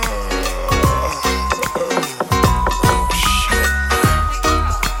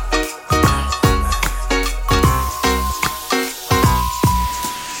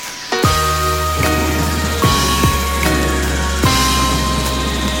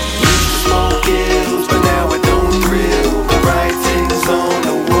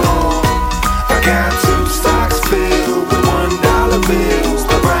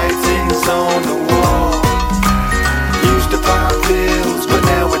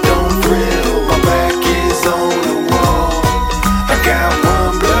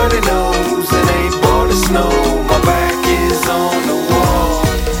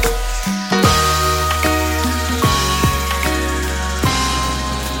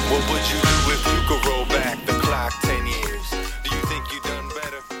What would you do if you could roll back the clock 10 years? Do you think you done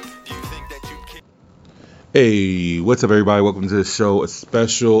better? Do you think that you can? Hey, what's up, everybody? Welcome to the show, a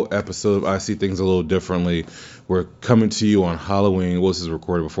special episode of I See Things a Little Differently. We're coming to you on Halloween. Well, this is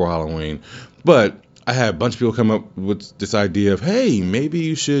recorded before Halloween, but I had a bunch of people come up with this idea of, hey, maybe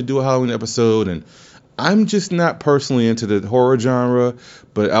you should do a Halloween episode, and I'm just not personally into the horror genre,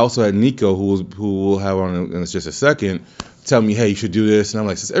 but I also had Nico, who we'll have on in just a second, tell me, hey, you should do this, and I'm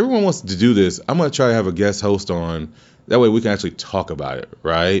like, since everyone wants to do this, I'm going to try to have a guest host on. That way we can actually talk about it,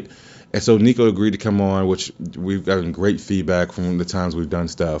 right? And so Nico agreed to come on, which we've gotten great feedback from the times we've done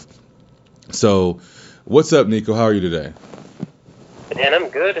stuff. So, what's up, Nico? How are you today? Man, I'm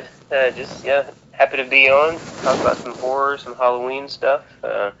good. Happy to be on. Talk about some horror, some Halloween stuff.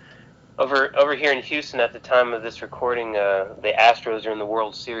 Over here in Houston at the time of this recording, the Astros are in the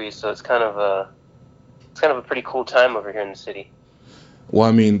World Series, so it's kind of a pretty cool time over here in the city. Well,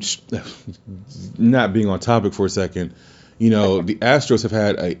 I mean, not being on topic for a second, you know, the Astros have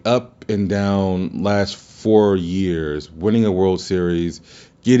had a up and down last 4 years, winning a World Series,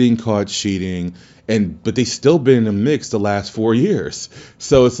 getting caught cheating, but they still been in the mix the last 4 years.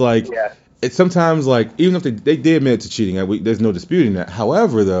 So it's like, It's sometimes like, even if they did admit to cheating, there's no disputing that.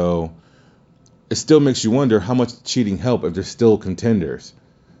 However, though, it still makes you wonder how much cheating help if they're still contenders.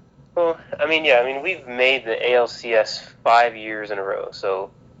 Well, we've made the ALCS 5 years in a row,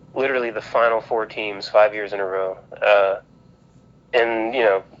 so literally the final four teams 5 years in a row. And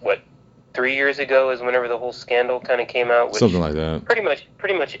 3 years ago is whenever the whole scandal kind of came out, which something like that.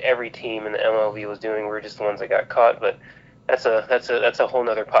 Pretty much every team in the MLB was doing. We're just the ones that got caught, but that's a whole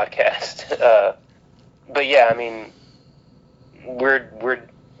nother podcast. But yeah, I mean, we're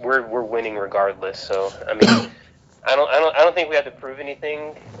winning regardless. So I mean, I don't think we have to prove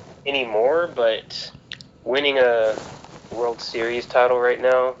anything anymore. But winning a World Series title right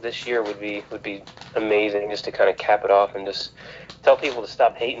now this year would be amazing, just to kind of cap it off and just tell people to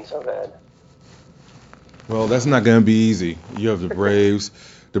stop hating so bad. Well, that's not going to be easy. You have the Braves.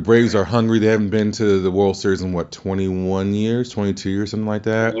 The Braves are hungry. They haven't been to the World Series in, 21 years, 22 years, something like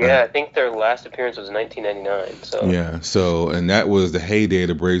that? Yeah, I think their last appearance was 1999. So. Yeah, and that was the heyday of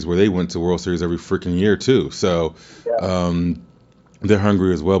the Braves where they went to World Series every freaking year, too. So they're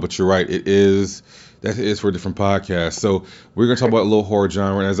hungry as well. But you're right. That is for a different podcast. So we're going to talk about a little horror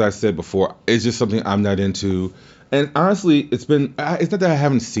genre. And as I said before, it's just something I'm not into. And honestly, it's not that I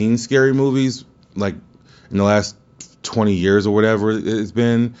haven't seen scary movies, like, in the last 20 years or whatever it's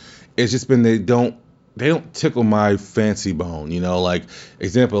been. It's just been they don't tickle my fancy bone, like,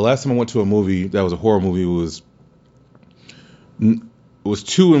 example, the last time I went to a movie that was a horror movie was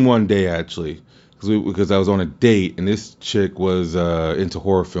 2 in 1 day, actually, because I was on a date and this chick was into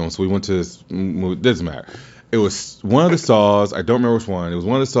horror films, so we went to this movie. It doesn't matter. It was one of the Saws. I don't remember which one. It was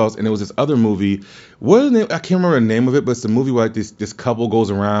one of the Saws, and it was this other movie. What is the name? I can't remember the name of it, but it's the movie where, like, this couple goes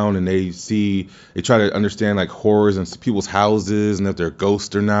around and they try to understand, like, horrors in people's houses and if they're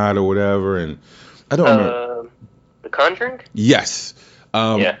ghosts or not or whatever. And I don't remember. The Conjuring? Yes.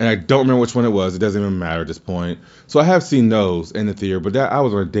 And I don't remember which one it was. It doesn't even matter at this point. So I have seen those in the theater, but I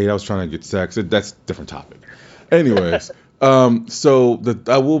was on a date. I was trying to get sex. That's a different topic. Anyways. I do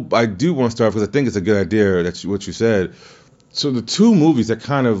want to start because I think it's a good idea what you said. So the two movies that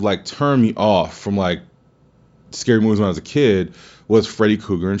kind of like turned me off from like scary movies when I was a kid was Freddy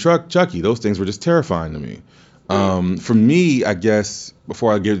Krueger and Chucky. Those things were just terrifying to me. For me, I guess,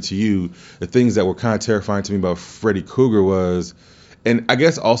 before I give it to you, the things that were kind of terrifying to me about Freddy Krueger was, and I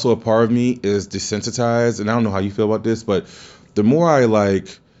guess also a part of me is desensitized, and I don't know how you feel about this, but the more I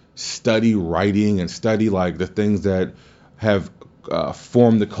like study writing and study like the things that have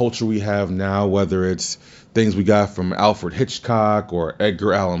formed the culture we have now, whether it's things we got from Alfred Hitchcock or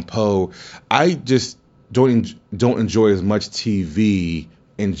Edgar Allan Poe, I just don't enjoy as much TV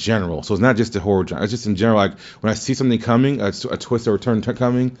in general. So it's not just the horror genre. It's just in general, like when I see something coming, a twist or a turn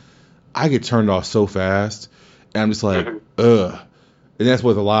coming, I get turned off so fast, and I'm just like, ugh. And that's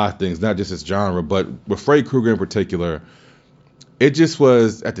with a lot of things, not just this genre, but with Freddy Krueger in particular, it just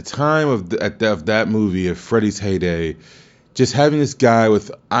was at the time of that movie, of Freddy's heyday. Just having this guy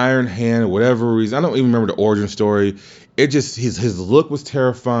with iron hand or whatever reason, I don't even remember the origin story. It just, his look was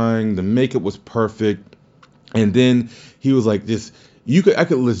terrifying. The makeup was perfect. And then he was like this, I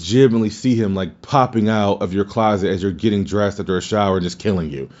could legitimately see him like popping out of your closet as you're getting dressed after a shower and just killing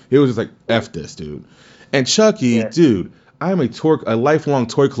you. It was just like, F this, dude. And Chucky, dude, I'm a lifelong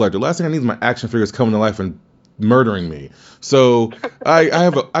toy collector. The last thing I need is my action figures coming to life and murdering me. So I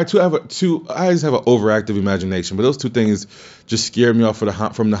just have an overactive imagination, but those two things just scare me off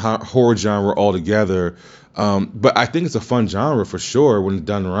from the horror genre altogether. But I think it's a fun genre for sure when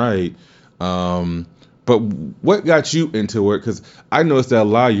done right. But what got you into it? Because I noticed that a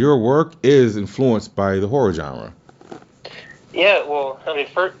lot of your work is influenced by the horror genre. Yeah, well, I mean,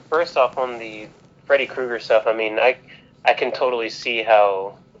 first off, on the Freddy Krueger stuff, I mean, I can totally see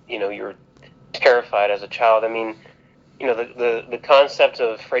how, you were terrified as a child. I mean, the concept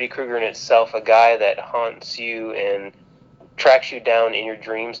of Freddy Krueger in itself, a guy that haunts you and tracks you down in your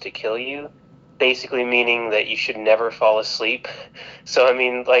dreams to kill you, basically meaning that you should never fall asleep. So, I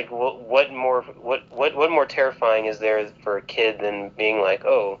mean, like, what more terrifying is there for a kid than being like,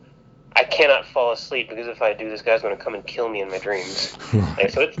 oh, I cannot fall asleep because if I do, this guy's going to come and kill me in my dreams. And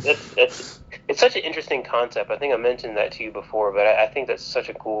so it's such an interesting concept. I think I mentioned that to you before, but I think that's such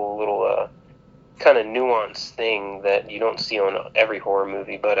a cool little kind of nuanced thing that you don't see on every horror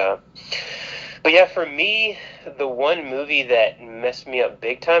movie. But yeah, for me, the one movie that messed me up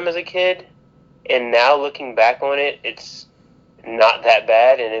big time as a kid, and now looking back on it, it's not that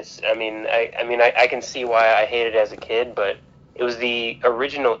bad, and I can see why I hated it as a kid, but it was the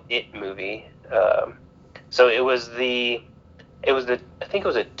original It movie. So it was I think it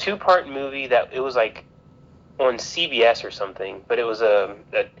was a 2-part movie that it was like on CBS or something, but it was a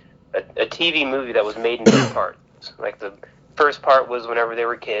TV movie that was made in 2 parts. Like the first part was whenever they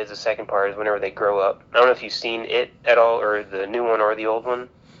were kids, the second part is whenever they grow up. I don't know if you've seen It at all, or the new one or the old one.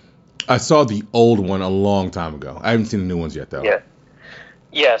 I saw the old one a long time ago. I haven't seen the new ones yet, though.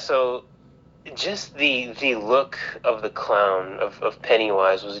 Yeah. So just the look of the clown of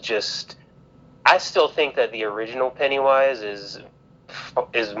Pennywise was just. I still think that the original Pennywise is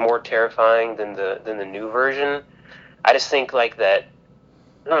more terrifying than the new version. I just think like that.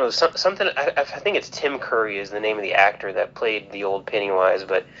 I don't know, something. I think it's Tim Curry is the name of the actor that played the old Pennywise,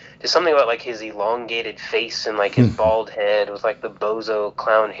 but there's something about like his elongated face and like his bald head with like the bozo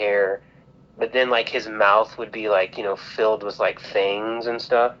clown hair, but then like his mouth would be like filled with like fangs and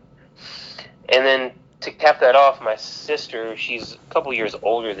stuff. And then to cap that off, my sister, she's a couple years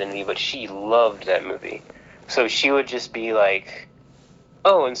older than me, but she loved that movie, so she would just be like,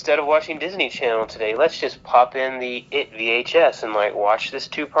 oh, instead of watching Disney Channel today, let's just pop in the It VHS and like watch this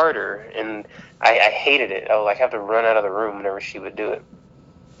 2-parter. And I hated it. I would like have to run out of the room whenever she would do it.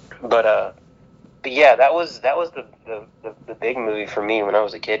 But yeah, that was the big movie for me when I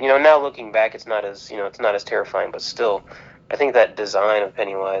was a kid. Now looking back, it's not as terrifying, but still, I think that design of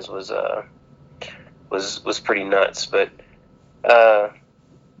Pennywise was pretty nuts. But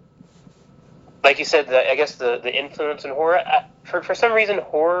like you said, I guess the influence in horror. For some reason,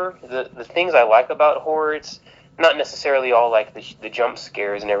 horror, the things I like about horror, it's not necessarily all like the jump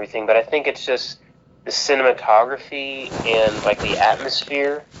scares and everything, but I think it's just the cinematography and like the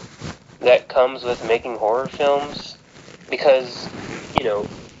atmosphere that comes with making horror films. Because,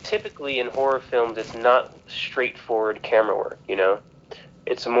 typically in horror films, it's not straightforward camera work,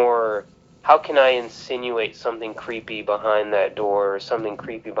 It's more, how can I insinuate something creepy behind that door or something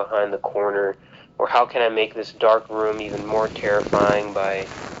creepy behind the corner? Or how can I make this dark room even more terrifying by,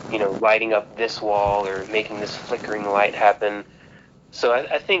 lighting up this wall or making this flickering light happen? So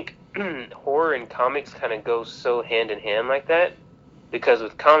I think horror and comics kind of go so hand in hand like that, because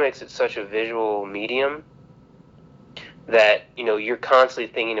with comics it's such a visual medium that, you're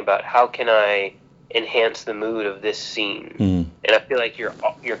constantly thinking about how can I enhance the mood of this scene. And I feel like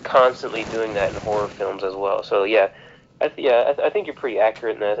you're constantly doing that in horror films as well. So yeah. I think you're pretty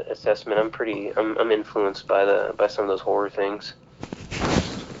accurate in that assessment. I'm influenced by some of those horror things.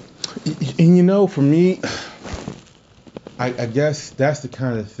 And for me, I guess that's the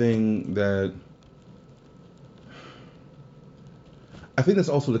kind of thing that I think that's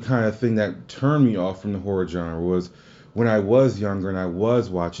also the kind of thing that turned me off from the horror genre was when I was younger and I was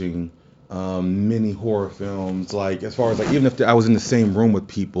watching many horror films. Like as far as like even if I was in the same room with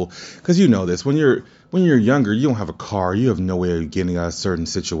people, because this when you're younger, you don't have a car, you have no way of getting out of certain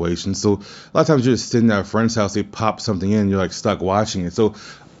situations. So a lot of times you're just sitting at a friend's house, they pop something in, you're like stuck watching it. So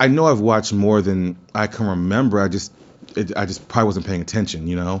I know I've watched more than I can remember. I just probably wasn't paying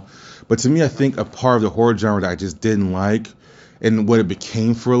attention, But to me, I think a part of the horror genre that I just didn't like, and what it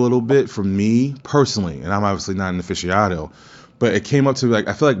became for a little bit for me personally, and I'm obviously not an aficionado, but it came up to like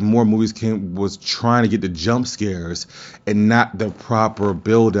I feel like more movies was trying to get the jump scares and not the proper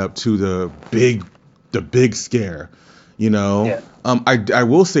build up to the big scare, Yeah. I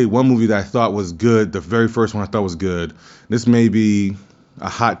will say one movie that I thought was good, the very first one I thought was good. This may be a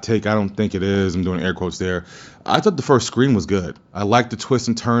hot take, I don't think it is, I'm doing air quotes there. I thought the first Scream was good. I liked the twists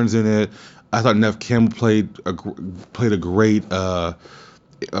and turns in it. I thought Nev Campbell played a great a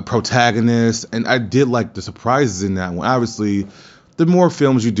protagonist, and I did like the surprises in that one. Obviously, the more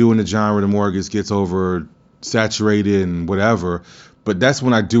films you do in the genre, the more it gets over saturated and whatever. But that's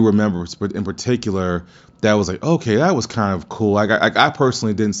when I do remember, in particular, that was like, okay, that was kind of cool. I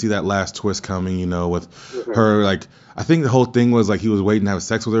personally didn't see that last twist coming, with her, like, I think the whole thing was like he was waiting to have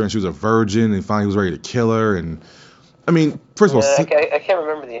sex with her and she was a virgin and finally he was ready to kill her. And I mean, first of all, I can't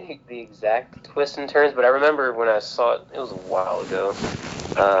remember the exact twists and turns, but I remember when I saw it, it was a while ago.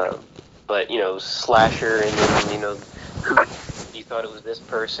 But slasher, and then you thought it was this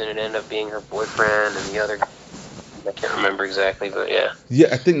person, and ended up being her boyfriend, and the other, I can't remember exactly, but yeah. Yeah,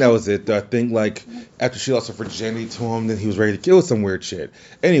 I think that was it. I think like after she lost her virginity to him, then he was ready to kill some weird shit.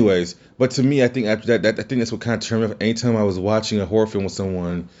 Anyways, but to me, I think after that I think that's what kind of turned me off. Anytime I was watching a horror film with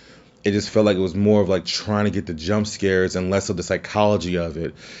someone, it just felt like it was more of like trying to get the jump scares and less of the psychology of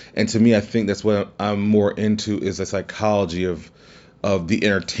it. And to me, I think that's what I'm more into, is the psychology of the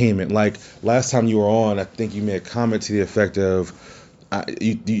entertainment. Like last time you were on, I think you made a comment to the effect of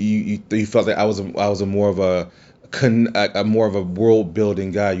you felt that I was a more of a more of a world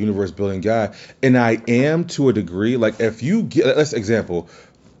building guy, universe building guy, and I am to a degree. Like if you get, let's example,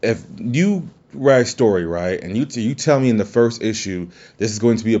 if you write a story, right, and you tell me in the first issue this is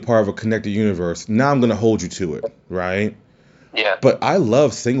going to be a part of a connected universe, now I'm going to hold you to it, right? Yeah. But I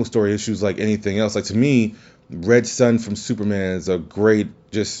love single story issues like anything else. Like to me, Red Sun from Superman is a great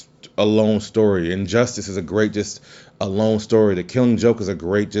just alone story. Injustice is a great just alone story. The Killing Joke is a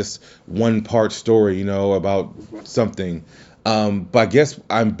great just one part story, about something. But I guess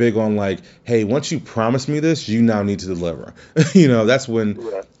I'm big on like, hey, once you promise me this, you now need to deliver. That's when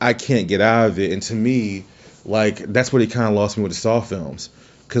I can't get out of it. And to me, like that's what he kind of lost me with the Saw films,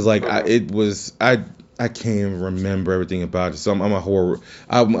 because like I can't even remember everything about it. So I'm a horror.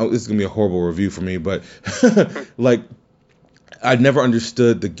 This is gonna be a horrible review for me, but like I never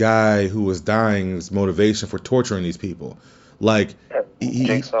understood the guy who was dying's motivation for torturing these people. Like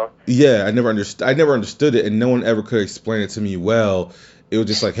Jigsaw. Yeah, I never understood it, and no one ever could explain it to me well. It was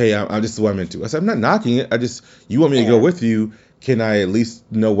just like, hey, I'm just what I'm into. I said, I'm not knocking it. You want me to go with you? Can I at least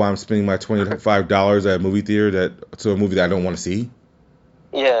know why I'm spending my $25 at a movie theater to a movie that I don't want to see?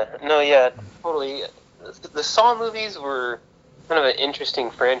 Yeah, no, yeah, totally. The Saw movies were kind of an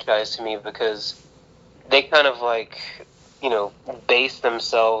interesting franchise to me because they kind of like, base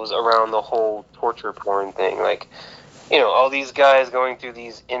themselves around the whole torture porn thing. Like, all these guys going through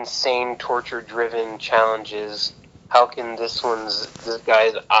these insane torture-driven challenges. How can this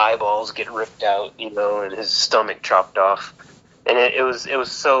guy's eyeballs get ripped out, and his stomach chopped off? And it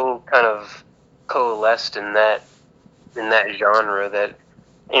was so kind of coalesced in that genre that,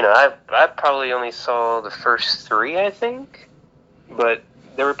 I probably only saw the first 3, I think, but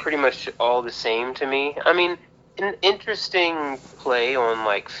they were pretty much all the same to me. I mean, an interesting play on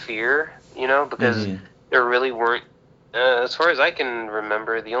like fear, because there really weren't, as far as I can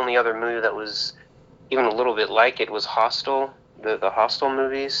remember, the only other movie that was even a little bit like it was Hostel, the Hostel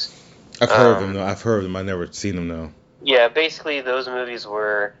movies. I've heard of them though. I've heard of them. I've never seen them though. Yeah, basically those movies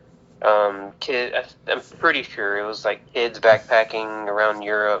were kid. I'm pretty sure it was like kids backpacking around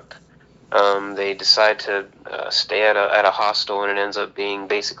Europe. They decide to stay at a hostel, and it ends up being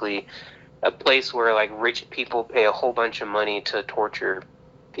basically a place where like rich people pay a whole bunch of money to torture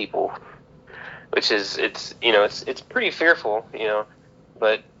people, which is it's pretty fearful,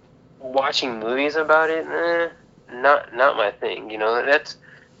 but watching movies about it, not my thing,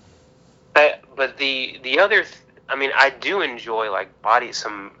 but the other. I mean, I do enjoy like body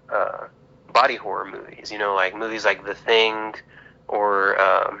horror movies, like movies like The Thing or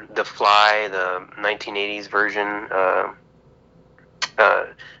The Fly, the 1980s version.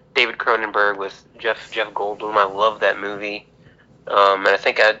 David Cronenberg with Jeff Goldblum. I love that movie. And I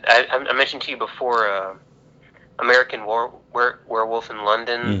think I mentioned to you before American Werewolf in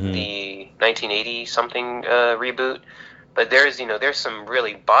London, the 1980 something reboot. But there's some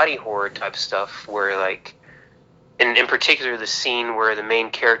really body horror type stuff where like. In particular, the scene where the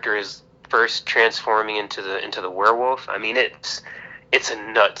main character is first transforming into the werewolf. I mean, it's a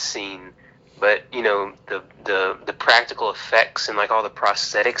nuts scene, but the practical effects and like all the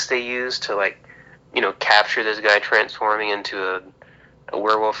prosthetics they use to like capture this guy transforming into a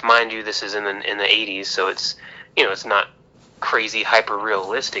werewolf. Mind you, this is in the 80s, so it's it's not crazy hyper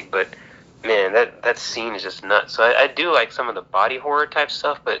realistic, but man, that scene is just nuts. So I do like some of the body horror type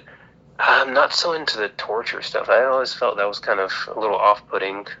stuff, but I'm not so into the torture stuff. I always felt that was kind of a little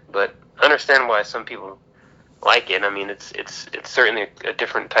off-putting, but I understand why some people like it. I mean, it's certainly a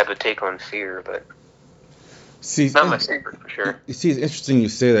different type of take on fear, but See, Not my favorite for sure. you see, it's interesting you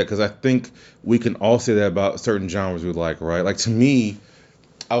say that because I think we can all say that about certain genres we like, right? Like to me,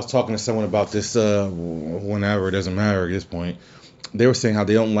 I was talking to someone about this whenever, it doesn't matter at this point. They were saying how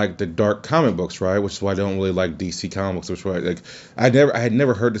they don't like the dark comic books, right? Which is why they don't really like DC comic books, which is why like I had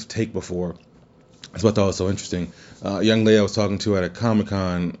never heard this take before. That's what I thought was so interesting. A young lady I was talking to at a Comic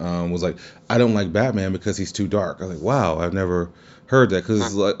Con was like, I don't like Batman because he's too dark. I was like, wow, I've never heard that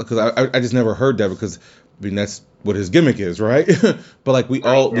because I just never heard that because I mean that's what his gimmick is, right? But like we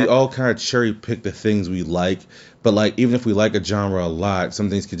all kind of cherry pick the things we like. But like even if we like a genre a lot, some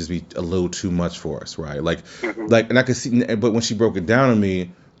things could just be a little too much for us, right? Like and I could see, but when she broke it down to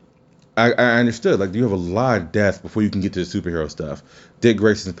me, I understood. Like, you have a lot of death before you can get to the superhero stuff. Dick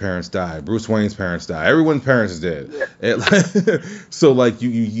Grayson's parents died. Bruce Wayne's parents died. Everyone's parents is dead. Yeah. So, like,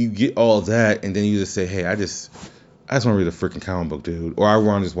 you get all of that, and then you just say, hey, I just want to read a freaking comic book, dude. Or I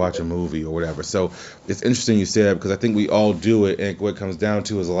want to just watch a movie or whatever. So, it's interesting you say that because I think we all do it, and what it comes down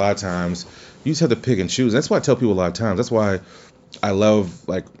to is a lot of times you just have to pick and choose. That's why I tell people a lot of times. That's why I love,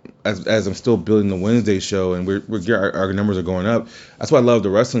 like, as I'm still building the Wednesday show and our numbers are going up, that's why I love the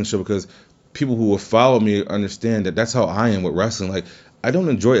wrestling show because people who will follow me understand that that's how I am with wrestling. Like, I don't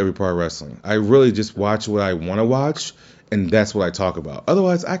enjoy every part of wrestling. I really just watch what I want to watch, and that's what I talk about.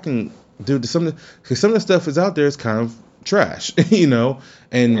 Otherwise, I can do because some of the stuff is out there is kind of trash, you know?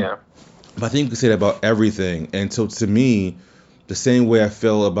 And but I think you can say that about everything. And so to me, the same way I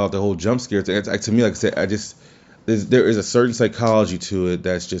feel about the whole jump scare thing, to me, like I said, there is a certain psychology to it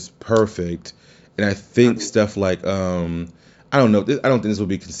that's just perfect, and I think stuff like I don't know, I don't think this would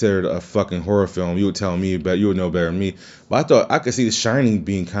be considered a fucking horror film. You would tell me, but you would know better than me. But I thought I could see The Shining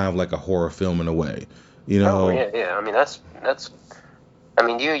being kind of like a horror film in a way, you know? Oh yeah. I mean that's. I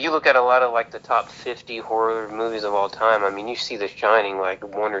mean you look at a lot of like the top 50 horror movies of all time. I mean you see The Shining like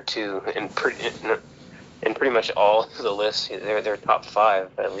one or two in pretty much all the lists. They're top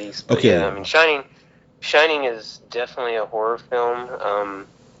 5 at least. But okay. Yeah, I mean Shining is definitely a horror film,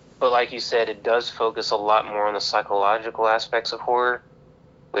 but like you said, it does focus a lot more on the psychological aspects of horror,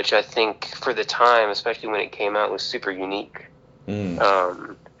 which I think for the time, especially when it came out, was super unique. That's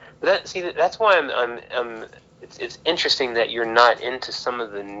why it's interesting that you're not into some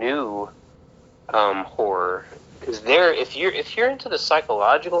of the new horror, because if you're into the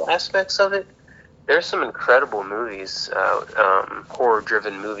psychological aspects of it, there's some incredible movies,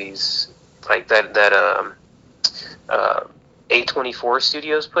 horror-driven movies like that A24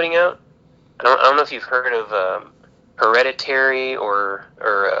 Studios putting out. I don't know if you've heard of Hereditary or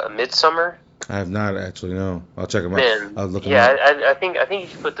Midsummer. I have not actually. No, I'll check them Man, out. I'll look them up. I think you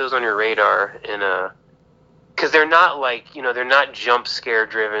should put those on your radar, because they're not like they're not jump scare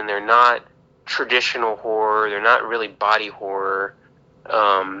driven. They're not traditional horror. They're not really body horror,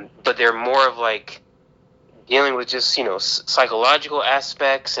 but they're more of like dealing with just psychological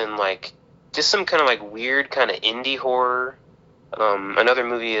aspects and like just some kind of like weird kind of indie horror. Another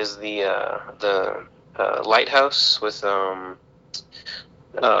movie is the Lighthouse with Robert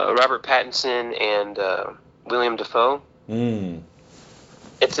Pattinson and William Dafoe.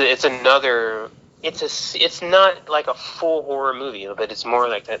 It's not like a full horror movie, but it's more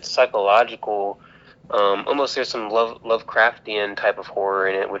like that psychological. Almost there's some Lovecraftian type of horror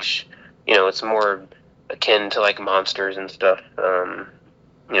in it, which it's more akin to like monsters and stuff. I'm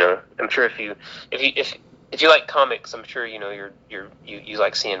sure if you like comics, I'm sure you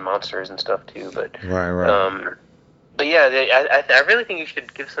like seeing monsters and stuff too. But right. But yeah, I really think you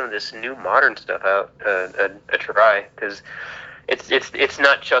should give some of this new modern stuff out a try, because it's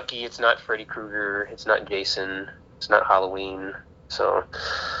not Chucky, it's not Freddy Krueger, it's not Jason, it's not Halloween. So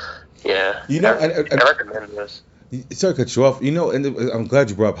yeah, I recommend this. Sorry to cut you off. And I'm glad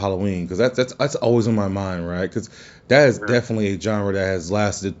you brought up Halloween, because that's always on my mind, right? Because that is definitely a genre that has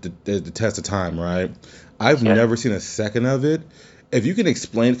lasted the test of time, right? I've never seen a second of it. If you can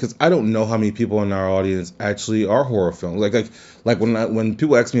explain, because I don't know how many people in our audience actually are horror films. Like when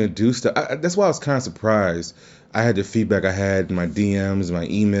people ask me to do stuff, that's why I was kind of surprised. I had the feedback I had in my DMs, my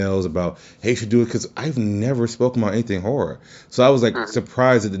emails about, hey, you should do it, because I've never spoken about anything horror. So I was like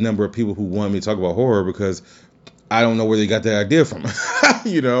surprised at the number of people who wanted me to talk about horror, because I don't know where they got that idea from,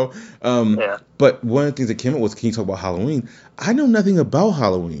 But one of the things that came up was, can you talk about Halloween? I know nothing about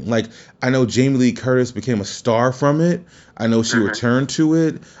Halloween. Like, I know Jamie Lee Curtis became a star from it. I know she returned to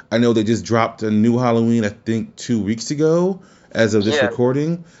it. I know they just dropped a new Halloween, I think 2 weeks ago, as of this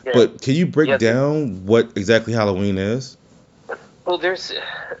recording. Yeah. But can you break down what exactly Halloween is? Well,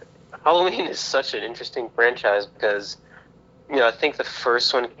 Halloween is such an interesting franchise, because I think the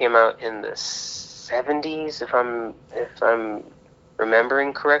first one came out in the 70s, if I'm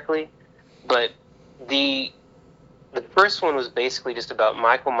remembering correctly. But the the first one was basically just about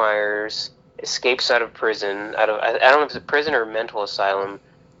Michael Myers escapes out of prison. I don't know if it's a prison or a mental asylum,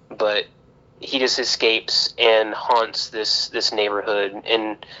 but he just escapes and haunts this neighborhood,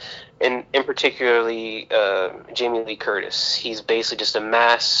 and particularly Jamie Lee Curtis. He's basically just a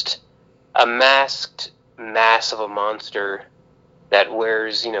masked mass of a monster that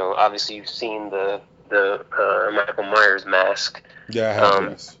wears, obviously you've seen the Michael Myers mask. Yeah, I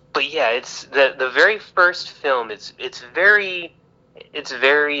have, yes. But yeah, it's the very first film. It's very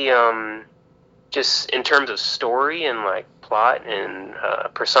just in terms of story and like plot and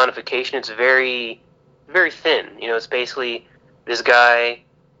personification. It's very very thin. It's basically this guy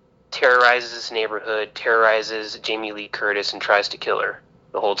terrorizes this neighborhood, terrorizes Jamie Lee Curtis, and tries to kill her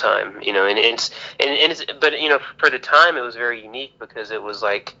the whole time. And it's but for the time it was very unique because it was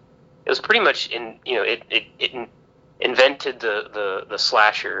pretty much it invented the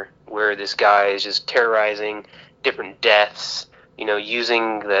slasher, where this guy is just terrorizing different deaths,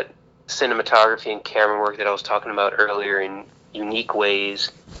 using that cinematography and camera work that I was talking about earlier in unique ways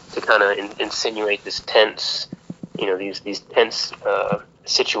to kind of insinuate this tense, these tense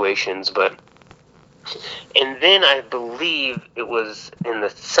situations. And then I believe it was in the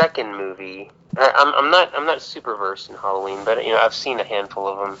second movie. I'm not super versed in Halloween, but I've seen a handful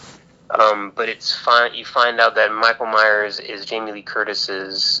of them. But it's fine. You find out that Michael Myers is Jamie Lee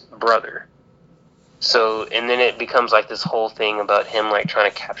Curtis's brother. So, and then it becomes like this whole thing about him like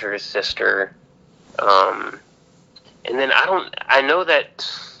trying to capture his sister. And then I know that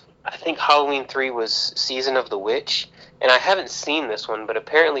I think Halloween 3 was Season of the Witch, and I haven't seen this one, but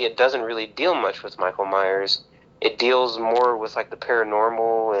apparently it doesn't really deal much with Michael Myers. It deals more with like the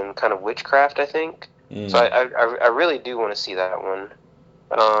paranormal and kind of witchcraft, I think. So I really do want to see that one.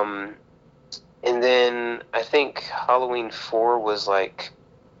 And then I think Halloween 4 was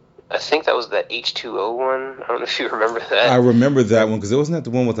I think that was the H2O one. I don't know if you remember that. I remember that one because it wasn't that the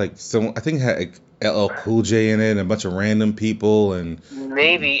one with like I think it had like LL Cool J in it and a bunch of random people and.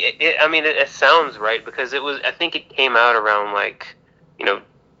 Maybe it sounds right because it was. I think it came out around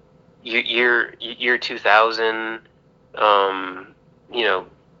year 2000.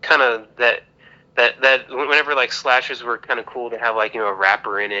 Kind of that whenever like slashers were kind of cool to have like a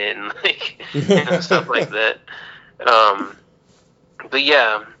rapper in it and like stuff like that. But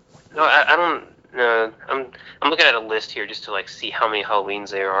yeah, no, I don't. I'm looking at a list here just to like see how many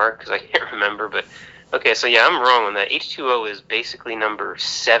Halloweens there are because I can't remember. But okay, so yeah, I'm wrong on that. H2O is basically number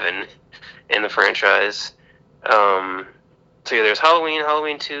 7 in the franchise. So yeah, there's Halloween,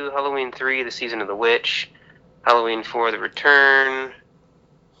 Halloween 2, Halloween 3, the Season of the Witch, Halloween 4, the Return.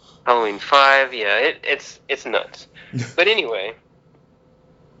 Halloween 5, yeah, it's nuts. But anyway,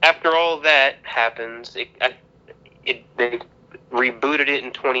 after all that happens, they rebooted it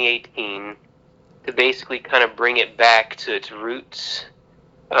in 2018 to basically kind of bring it back to its roots.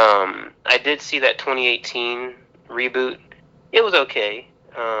 I did see that 2018 reboot. It was okay.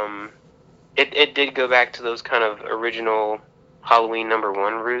 It did go back to those kind of original Halloween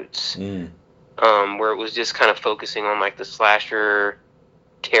 #1 roots, where it was just kind of focusing on like the slasher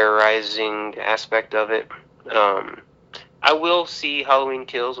terrorizing aspect of it. I will see Halloween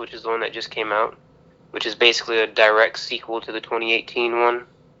Kills, which is the one that just came out, which is basically a direct sequel to the 2018 one.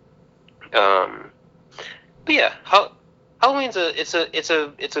 But yeah, Halloween's it's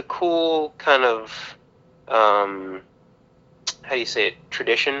a cool kind of how do you say it,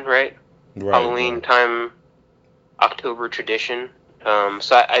 tradition, right? Halloween time, October tradition.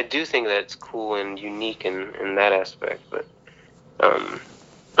 So I do think that it's cool and unique in that aspect, but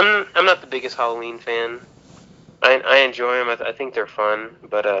I'm not the biggest Halloween fan. I enjoy them. I think they're fun,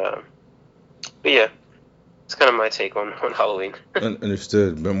 but yeah, it's kind of my take on Halloween.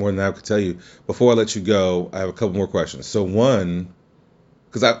 Understood. But more than that, I could tell you. Before I let you go, I have a couple more questions. So one,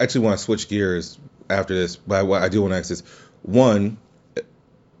 because I actually want to switch gears after this, but I do want to ask this. One,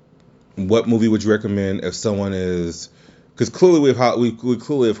 what movie would you recommend if someone is? Because clearly we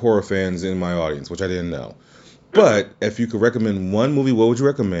clearly have horror fans in my audience, which I didn't know. But if you could recommend one movie, what would you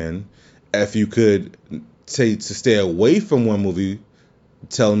recommend? If you could say to stay away from one movie,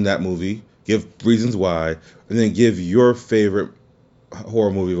 tell them that movie, give reasons why, and then give your favorite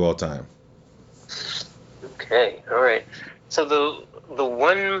horror movie of all time. Okay, all right. So the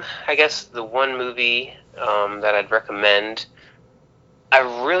one movie that I'd recommend, I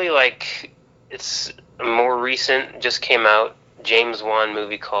really like. It's more recent, just came out. James Wan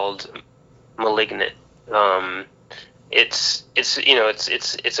movie called *Malignant*. It's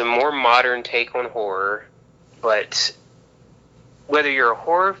a more modern take on horror, but whether you're a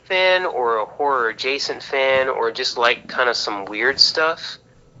horror fan or a horror adjacent fan or just like kind of some weird stuff,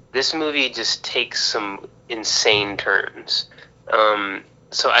 this movie just takes some insane turns.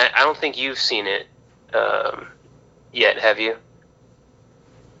 So I don't think you've seen it yet, have you?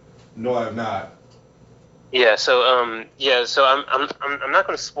 No, I have not. Yeah. So I'm not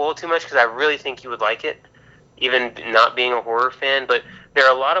going to spoil too much because I really think you would like it, even not being a horror fan. But there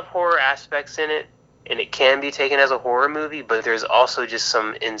are a lot of horror aspects in it, and it can be taken as a horror movie. But there's also just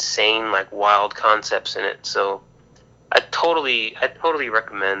some insane, like, wild concepts in it. So I totally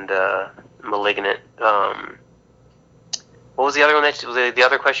recommend *Malignant*. What was the other one that the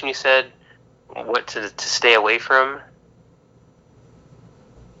other question you said? What to stay away from?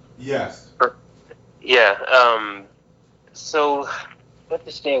 Yes. Yeah. So what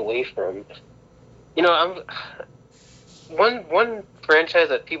to stay away from? You know, one franchise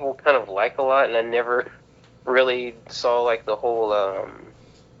that people kind of like a lot, and I never really saw like the whole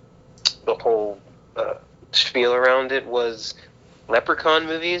spiel around it was Leprechaun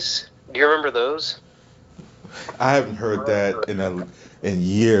movies. Do you remember those? I haven't heard that in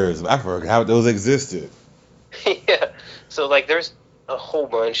years. I forgot those existed. Yeah. So like, there's a whole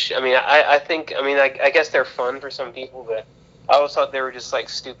bunch. I mean, I guess they're fun for some people, but I always thought they were just like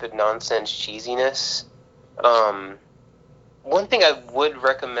stupid nonsense cheesiness. One thing I would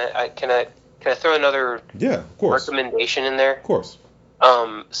recommend. Can I throw another Yeah, of course. recommendation in there? Of course.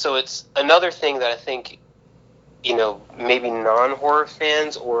 So it's another thing that I think, maybe non-horror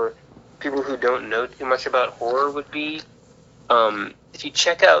fans or people who don't know too much about horror would be, if you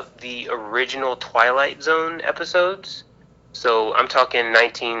check out the original Twilight Zone episodes. So I'm talking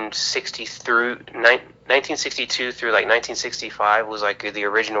 1962 through like 1965 was like the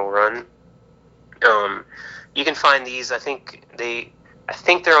original run. You can find these. I think they're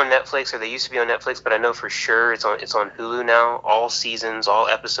on Netflix, or they used to be on Netflix, but I know for sure it's on Hulu now. All seasons, all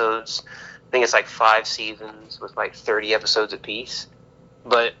episodes. I think it's like 5 seasons with like 30 episodes apiece.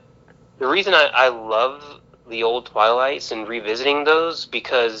 But the reason I love the old Twilights and revisiting those,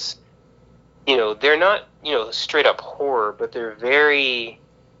 because they're not straight up horror, but they're very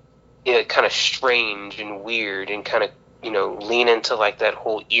kind of strange and weird, and kind of lean into like that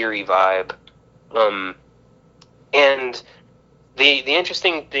whole eerie vibe. And the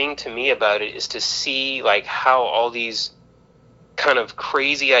interesting thing to me about it is to see like how all these kind of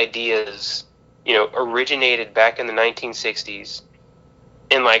crazy ideas originated back in the 1960s,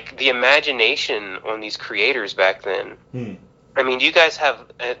 and like the imagination on these creators back then. I mean, you guys have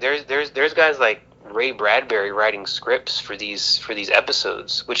there's guys like Ray Bradbury writing scripts for these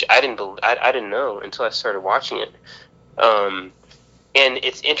episodes, which I didn't know until I started watching it. And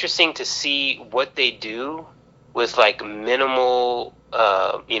it's interesting to see what they do with like minimal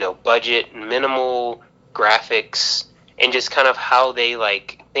budget, minimal graphics, and just kind of how they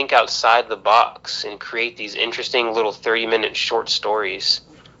like think outside the box and create these interesting little 30-minute short stories.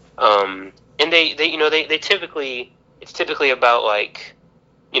 And they typically, it's typically about like,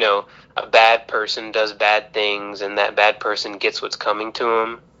 a bad person does bad things, and that bad person gets what's coming to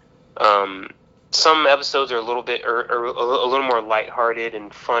them. Some episodes are a little bit or a little more lighthearted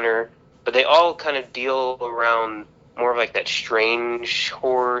and funner, but they all kind of deal around more of like that strange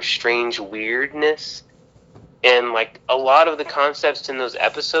horror, strange weirdness. And like a lot of the concepts in those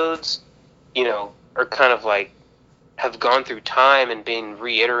episodes, are kind of like have gone through time and been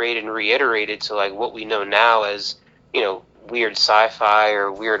reiterated to like what we know now as, weird sci-fi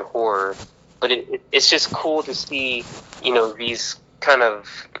or weird horror. But it's just cool to see, these kind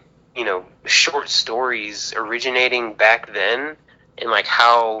of, short stories originating back then, and like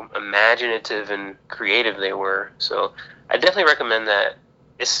how imaginative and creative they were. So I definitely recommend that.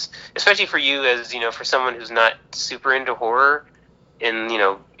 Especially for you, as for someone who's not super into horror, and you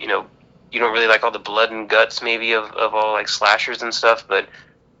don't really like all the blood and guts maybe of all like slashers and stuff, but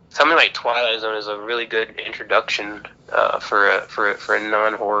something like Twilight Zone is a really good introduction for a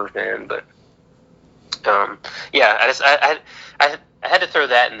non-horror fan. But yeah, I had to throw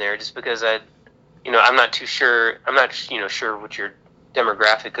that in there just because I'm not too sure. I'm not sure what your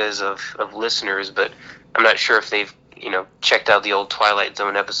demographic is of listeners, but I'm not sure if they've checked out the old Twilight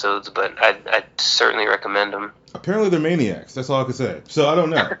Zone episodes, but I'd certainly recommend them. Apparently they're maniacs. That's all I can say. So I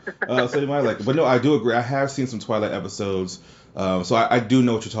don't know. So you might like it. But no, I do agree. I have seen some Twilight episodes. So I do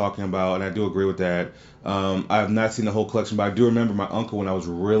know what you're talking about, and I do agree with that. I have not seen the whole collection, but I do remember my uncle when I was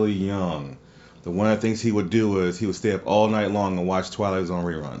really young. One of the things he would do is he would stay up all night long and watch Twilight Zone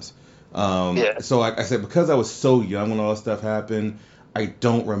reruns. So like I said, because I was so young when all this stuff happened, I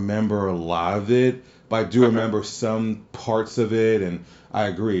don't remember a lot of it, but I do remember some parts of it, and I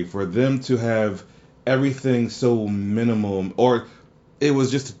agree. For them to have everything so minimal, or it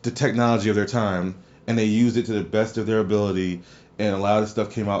was just the technology of their time, and they used it to the best of their ability, and a lot of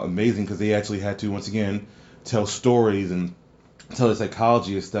stuff came out amazing because they actually had to, once again, tell stories and tell the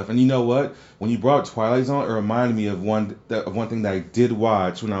psychology of stuff. And you know what? When you brought Twilight Zone, it reminded me of one thing that I did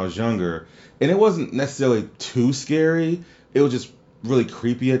watch when I was younger, and it wasn't necessarily too scary. It was just really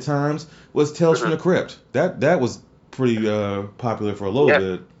creepy at times. Was Tales from the Crypt. That was pretty popular for a little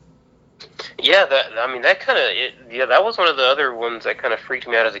bit. Yeah, that was one of the other ones that kind of freaked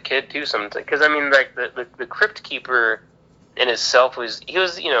me out as a kid too. Sometimes, because I mean, like the Crypt Keeper in itself was it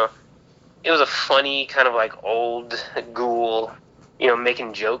was a funny kind of like old ghoul,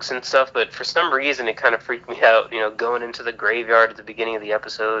 making jokes and stuff. But for some reason, it kind of freaked me out. Going into the graveyard at the beginning of the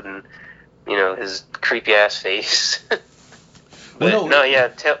episode and his creepy ass face. But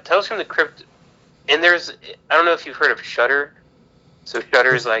Tales from the Crypt. And I don't know if you've heard of Shudder. So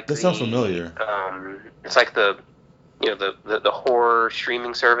Shudder is like that sounds familiar. It's like the horror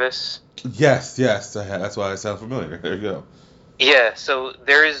streaming service. Yes, that's why it sounds familiar. There you go. Yeah, so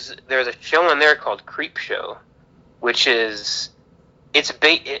there's a show on there called Creep Show, which is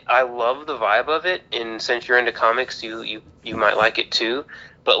I love the vibe of it, and since you're into comics, you might like it too.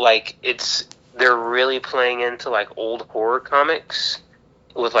 But like they're really playing into like old horror comics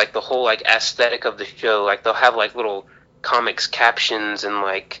with like the whole like aesthetic of the show. Like they'll have like little comics captions and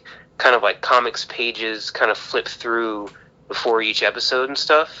like kind of like comics pages kind of flip through before each episode and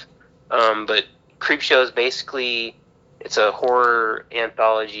stuff. But Creepshow is basically it's a horror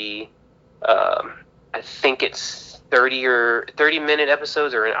anthology. I think it's 30-minute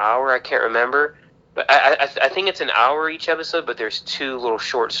episodes or an hour. I can't remember, but I think it's an hour each episode. But there's 2 little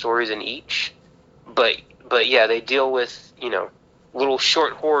short stories in each. But yeah, they deal with little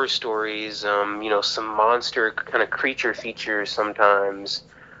short horror stories, some monster kind of creature features sometimes.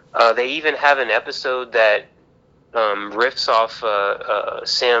 They even have an episode that riffs off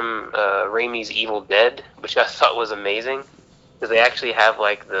Sam Raimi's Evil Dead, which I thought was amazing, because they actually have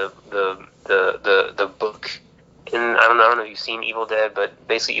like the book. And I don't know if you've seen Evil Dead, but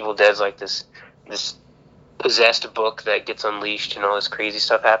basically Evil Dead's like this possessed book that gets unleashed and all this crazy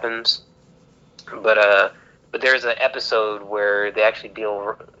stuff happens. But there's an episode where they actually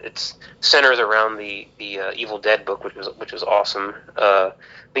it centers around the Evil Dead book, which was awesome. But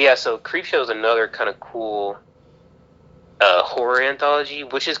yeah, so Creepshow is another kind of cool horror anthology,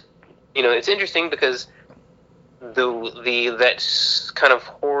 which is it's interesting because that kind of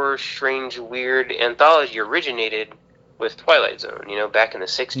horror, strange, weird anthology originated with Twilight Zone, back in the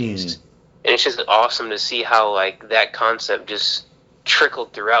 60s. And it's just awesome to see how like that concept just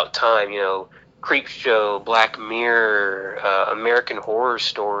trickled throughout time, Creepshow, Black Mirror, American Horror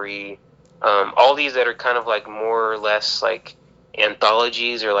Story, all these that are kind of like more or less like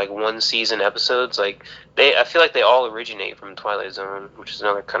anthologies or like 1-season episodes. Like I feel like they all originate from Twilight Zone, which is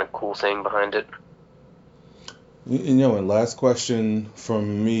another kind of cool thing behind it. And last question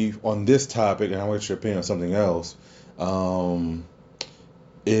from me on this topic, and I'll get your opinion on something else,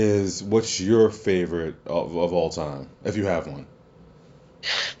 is what's your favorite of all time, if you have one?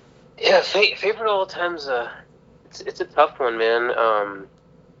 Yeah, favorite of all time's it's a tough one, man.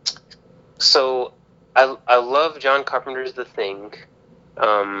 So I love John Carpenter's The Thing.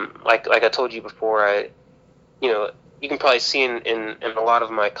 Like I told you before, you can probably see in a lot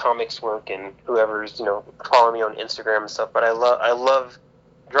of my comics work and whoever's following me on Instagram and stuff. But I love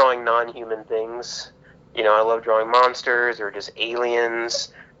drawing non-human things. I love drawing monsters or just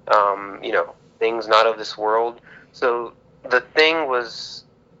aliens. Things not of this world. So The Thing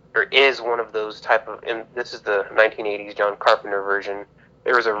is one of those type of, and this is the 1980s John Carpenter version.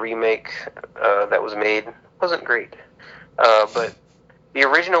 There was a remake that was made. It wasn't great. But the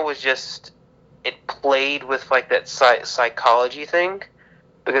original was just, it played with like that psychology thing.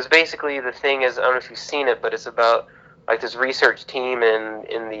 Because basically the thing is, I don't know if you've seen it, but it's about like this research team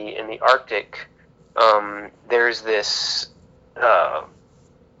in the Arctic. There's this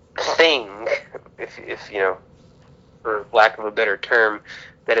thing, if for lack of a better term,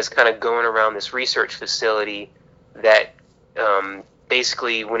 that is kind of going around this research facility that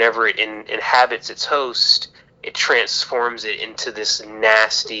basically whenever it inhabits its host, it transforms it into this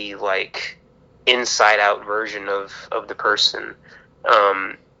nasty, like, inside-out version of the person.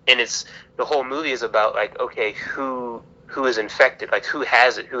 And it's the whole movie is about, like, okay, who is infected? Like, who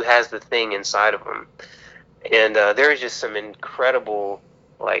has it? Who has the thing inside of them? And there is just some incredible,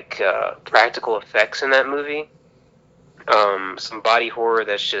 like, practical effects in that movie. Some body horror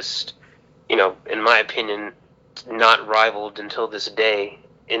that's just, in my opinion, not rivaled until this day.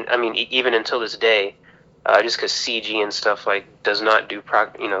 And I mean, even until this day, just because CG and stuff like doesn't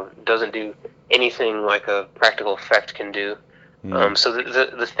do anything like a practical effect can do. So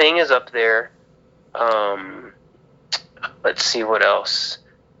the thing is up there. Let's see what else.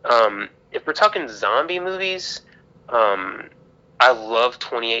 if we're talking zombie movies, I love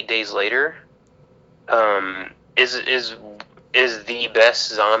 28 Days Later. Is the best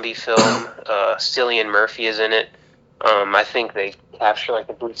zombie film. Cillian Murphy is in it. I think they capture like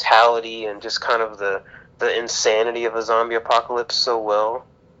the brutality and just kind of the insanity of a zombie apocalypse so well.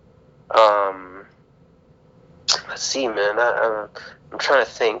 Let's see, man. I'm trying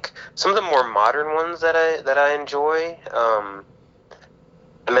to think. Some of the more modern ones that I enjoy. I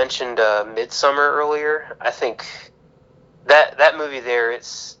mentioned Midsummer earlier. I think that movie there.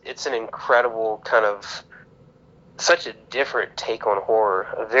 It's an incredible kind of such a different take on horror.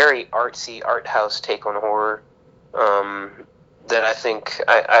 A very artsy art house take on horror. That I think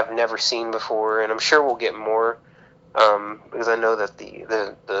I've never seen before, and I'm sure we'll get more. Because I know that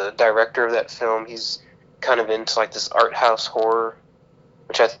the director of that film, he's kind of into like this art house horror,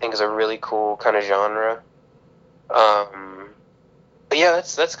 which I think is a really cool kind of genre. But yeah,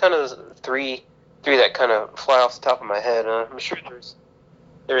 that's kind of three that kind of fly off the top of my head. I'm sure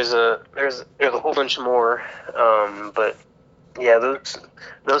there's a whole bunch more. But yeah,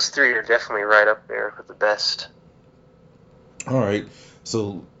 those three are definitely right up there with the best. All right,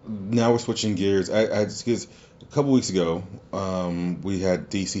 so now we're switching gears. I just because a couple weeks ago, we had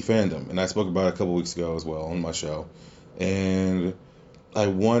DC fandom, and I spoke about it a couple weeks ago as well on my show, and I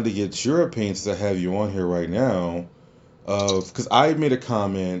wanted to get your opinion since I have you on here right now, because I made a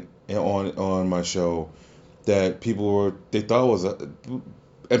comment on my show that they thought was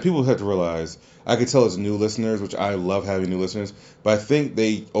and people had to realize, I could tell it's new listeners, which I love having new listeners, but I think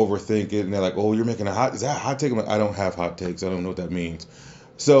they overthink it, and they're like, oh, you're making is that a hot take? I'm like, I don't have hot takes. I don't know what that means.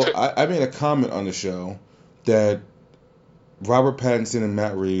 So I made a comment on the show that Robert Pattinson and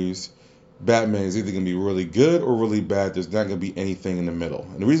Matt Reeves' Batman is either going to be really good or really bad. There's not going to be anything in the middle.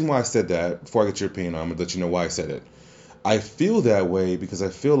 And the reason why I said that, before I get your opinion on it, I'm going to let you know why I said it. I feel that way because I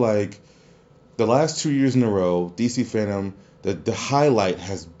feel like the last 2 years in a row, DC fandom, the highlight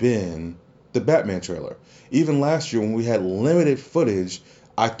has been the Batman trailer. Even last year when we had limited footage,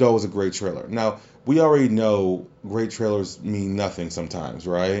 I thought it was a great trailer. Now, we already know great trailers mean nothing sometimes,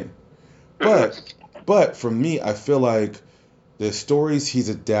 right? But for me, I feel like the stories he's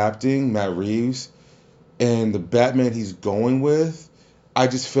adapting, Matt Reeves, and the Batman he's going with, I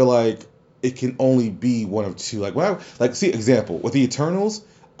just feel like it can only be one of two. See, example, with the Eternals,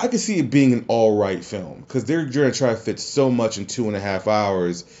 I could see it being an all-right film because they're going to try to fit so much in 2.5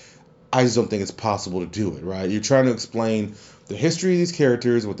 hours. I just don't think it's possible to do it, right? You're trying to explain the history of these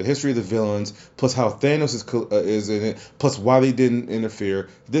characters with the history of the villains, plus how Thanos is in it, plus why they didn't interfere.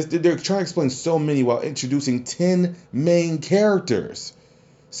 They're trying to explain so many while introducing 10 main characters.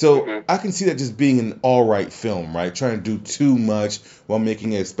 So I can see that just being an all-right film, right? Trying to do too much while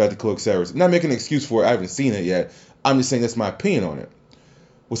making it a spectacle, etc. Not making an excuse for it. I haven't seen it yet. I'm just saying that's my opinion on it.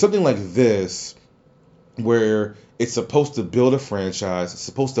 With something like this, where it's supposed to build a franchise, it's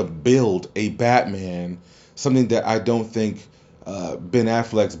supposed to build a Batman, something that I don't think Ben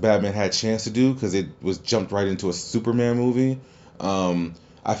Affleck's Batman had a chance to do because it was jumped right into a Superman movie.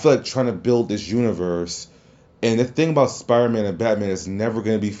 I feel like trying to build this universe, and the thing about Spider-Man and Batman is never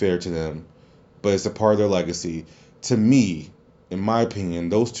going to be fair to them, but it's a part of their legacy. To me, in my opinion,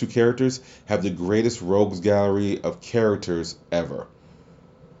 those two characters have the greatest rogues gallery of characters ever.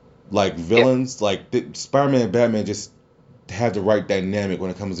 Like villains, Spider-Man and Batman just have the right dynamic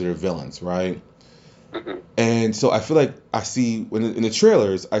when it comes to their villains, right? And so I feel like I see, in the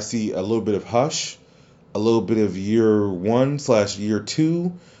trailers, I see a little bit of Hush, a little bit of Year 1/Year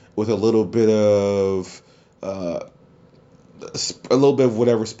 2, with a little bit of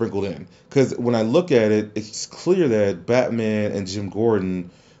whatever sprinkled in. Because when I look at it, it's clear that Batman and Jim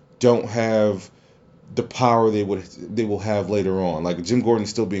Gordon don't have the power they will have later on. Like Jim Gordon's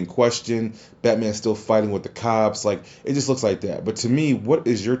still being questioned, Batman's still fighting with the cops. Like it just looks like that. But to me, what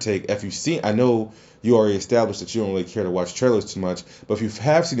is your take? If you've seen, I know you already established that you don't really care to watch trailers too much, but if you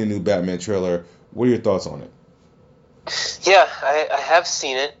have seen a new Batman trailer, what are your thoughts on it? Yeah, I have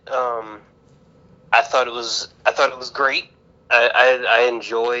seen it. I thought it was great. I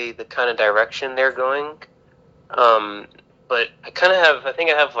enjoy the kind of direction they're going. But I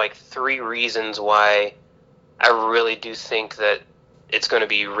think I have like 3 reasons why I really do think that it's going to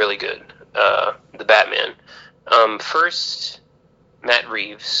be really good. The Batman. First, Matt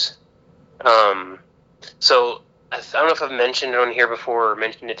Reeves. So I don't know if I've mentioned it on here before or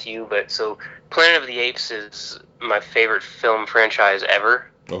mentioned it to you, but so Planet of the Apes is my favorite film franchise ever.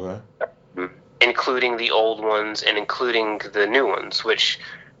 Okay. Including the old ones and including the new ones, which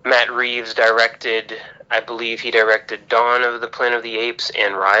Matt Reeves directed. I believe he directed Dawn of the Planet of the Apes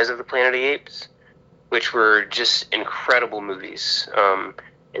and Rise of the Planet of the Apes, which were just incredible movies.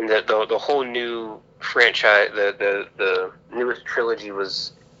 and the whole new franchise, the newest trilogy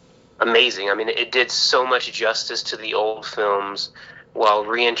was amazing. I mean, it did so much justice to the old films while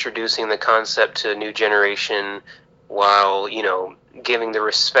reintroducing the concept to a new generation, while giving the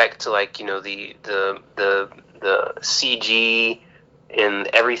respect to the CG and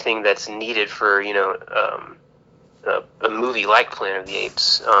everything that's needed for a movie like Planet of the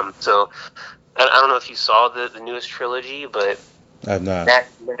Apes. So I don't know if you saw the newest trilogy, but I have not.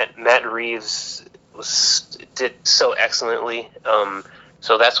 Matt Reeves did so excellently.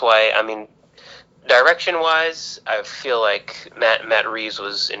 So that's why, I mean, direction-wise, I feel like Matt Reeves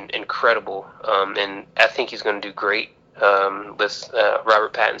was incredible, and I think he's going to do great with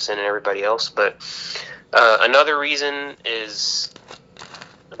Robert Pattinson and everybody else. But another reason is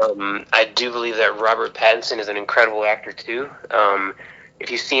I do believe that Robert Pattinson is an incredible actor too. If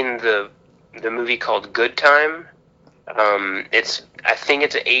you've seen the movie called Good Time, I think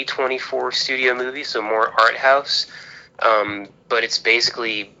it's an A24 studio movie, so more art house. But it's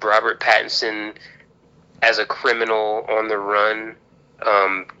basically Robert Pattinson as a criminal on the run,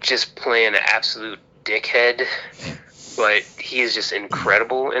 just playing an absolute dickhead. But he is just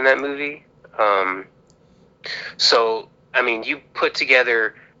incredible in that movie. So, I mean, you put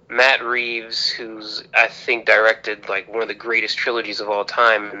together Matt Reeves, who's I think directed like one of the greatest trilogies of all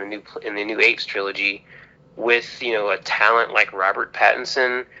time in the new Apes trilogy, with a talent like Robert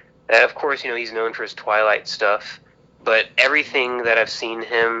Pattinson. Of course, he's known for his Twilight stuff, but everything that I've seen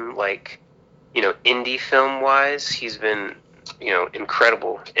him like, indie film wise, he's been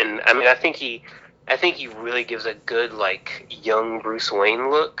incredible. And I mean, I think he really gives a good like young Bruce Wayne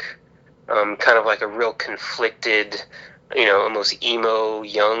look, kind of like a real conflicted, almost emo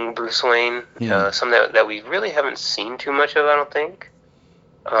young Bruce Wayne. Something that we really haven't seen too much of, I don't think.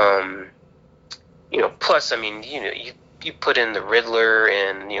 Plus, I mean, you put in the Riddler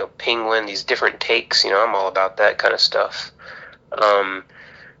and Penguin, these different takes. I'm all about that kind of stuff.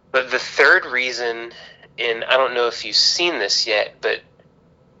 But the third reason, and I don't know if you've seen this yet, but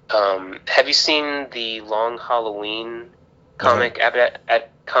have you seen the Long Halloween comic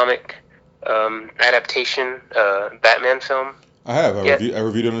adaptation Batman film? I have. I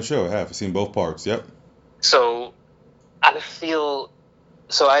reviewed it on the show. I have. I've seen both parts. Yep. So I feel.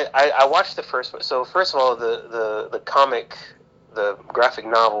 So I watched the first one. So first of all, the comic, the graphic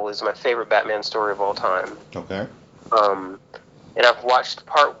novel is my favorite Batman story of all time. Okay. And I've watched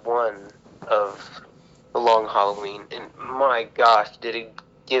part one of The Long Halloween, and my gosh, did it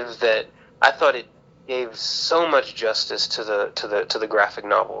give that? I thought it gave so much justice to the graphic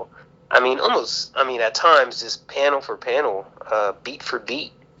novel. I mean, at times, just panel for panel, beat for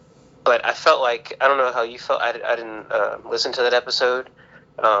beat. But I felt like, I don't know how you felt. I didn't listen to that episode.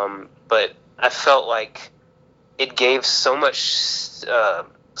 But I felt like it gave so much of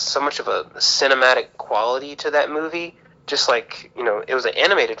a cinematic quality to that movie. Just like, it was an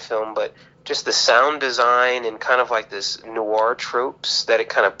animated film, but just the sound design and kind of like this noir tropes that it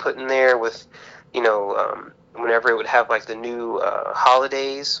kind of put in there with, whenever it would have like the new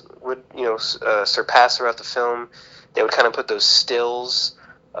holidays would, surpass throughout the film, they would kind of put those stills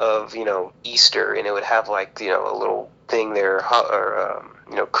of, Easter, and it would have like, a little thing there, or,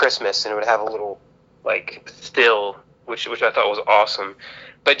 Christmas, and it would have a little like still, which I thought was awesome.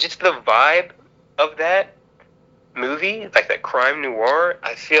 But just the vibe of that movie, like that crime noir,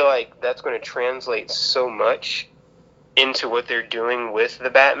 I feel like that's going to translate so much into what they're doing with the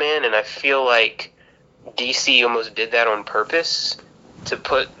Batman, and I feel like DC almost did that on purpose to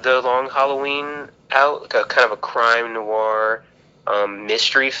put the Long Halloween out, like a kind of a crime noir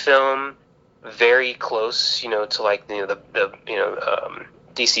mystery film, very close, to like the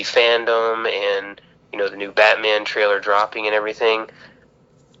DC fandom and the new Batman trailer dropping and everything,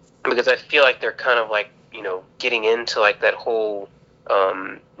 because I feel like they're kind of like getting into like that whole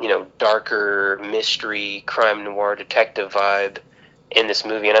darker mystery crime noir detective vibe in this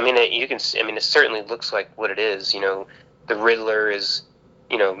movie. And I mean, it certainly looks like what it is. The Riddler is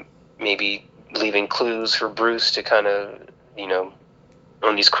maybe leaving clues for Bruce to kind of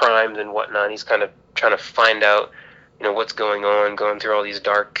on these crimes and whatnot. He's kind of trying to find out what's going on, going through all these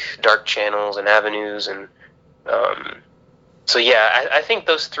dark channels and avenues. And so yeah, I think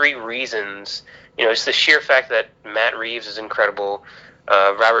those three reasons, it's the sheer fact that Matt Reeves is incredible,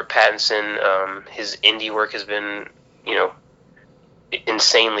 Robert Pattinson, his indie work has been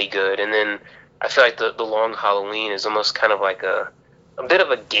insanely good, and then I feel like the Long Halloween is almost kind of like a bit of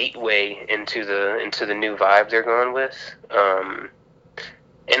a gateway into the new vibe they're going with.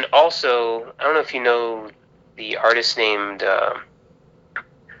 And also, I don't know if you know the artist named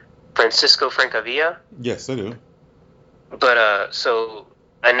Francisco Francavilla. Yes, I do. But so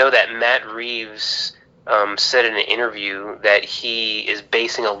I know that Matt Reeves said in an interview that he is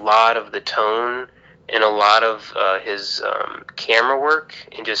basing a lot of the tone and a lot of his camera work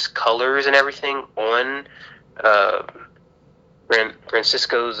and just colors and everything on uh,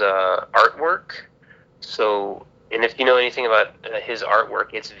 Francisco's artwork. So, and if you know anything about his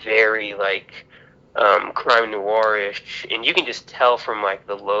artwork, it's very like crime noirish, and you can just tell from like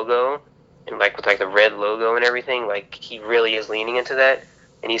the logo and like with like the red logo and everything, like he really is leaning into that.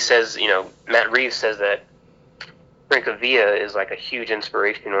 And he says, Matt Reeves says that Francavilla is like a huge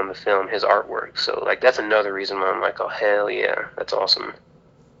inspiration on the film, his artwork. So like that's another reason why I'm like, oh hell yeah, that's awesome.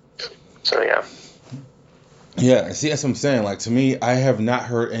 So yeah. Yeah, see, that's what I'm saying. Like, to me, I have not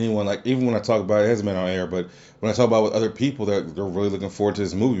heard anyone, like, even when I talk about it, it hasn't been on air, but when I talk about it with other people, they're really looking forward to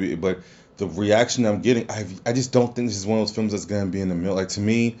this movie. But the reaction I'm getting, I just don't think this is one of those films that's going to be in the middle. Like, to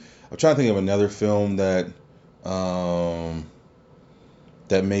me, I'm trying to think of another film um,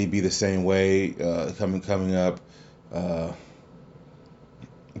 that may be the same way coming up. Uh,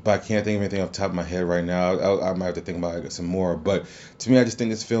 but I can't think of anything off the top of my head right now. I might have to think about it some more. But to me, I just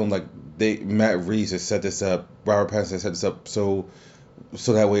think this film, like Matt Reeves has set this up, Robert Pattinson has set this up so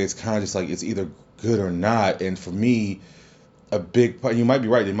that way it's kind of just like it's either good or not. And for me, a big part, you might be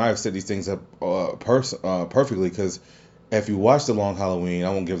right. They might have set these things up perfectly because if you watch The Long Halloween,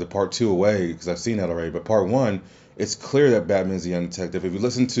 I won't give the part 2 away because I've seen that already. But part 1, it's clear that Batman's a young detective. If you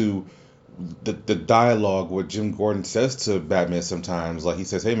listen to the dialogue, what Jim Gordon says to Batman sometimes, like he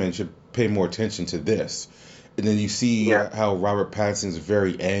says, hey man, you should pay more attention to this. And then you see how Robert Pattinson's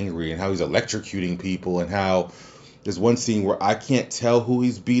very angry and how he's electrocuting people and how there's one scene where I can't tell who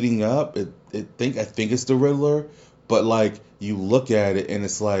he's beating up. I think it's the Riddler, but like you look at it and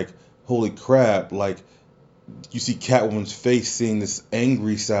it's like, holy crap, like you see Catwoman's face seeing this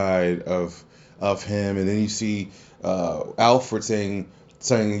angry side of him, and then you see Alfred saying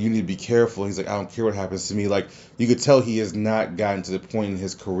you need to be careful. He's like, I don't care what happens to me. Like you could tell he has not gotten to the point in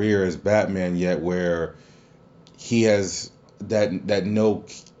his career as Batman yet where he has that no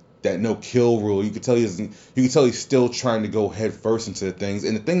kill rule. You could tell he's still trying to go head first into the things.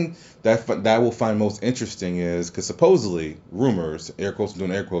 And the thing that I will find most interesting is because supposedly rumors, air quotes, I'm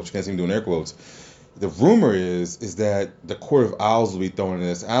doing air quotes, you can't see me doing air quotes. The rumor is that the Court of Owls will be thrown in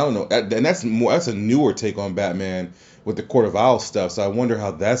this. I don't know, and that's a newer take on Batman with the Court of Owls stuff. So I wonder how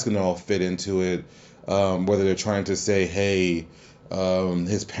that's going to all fit into it. Whether they're trying to say, hey,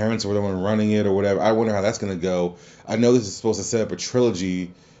 his parents were the one running it or whatever. I wonder how that's going to go. I know this is supposed to set up a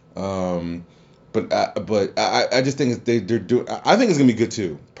trilogy, but I just think they're doing. I think it's going to be good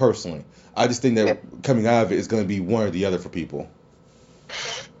too, personally. I just think that coming out of it is going to be one or the other for people.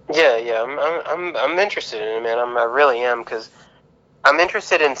 Yeah, I'm interested in it, man. I really am because I'm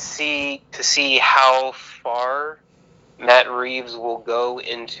interested to see how far Matt Reeves will go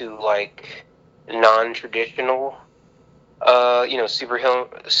into like non-traditional, superhero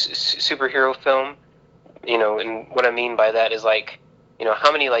film. And what I mean by that is like,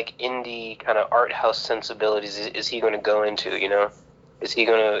 how many like indie kind of art house sensibilities is he going to go into? Is he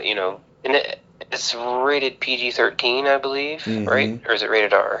going to, and it's rated PG-13, I believe, right? Or is it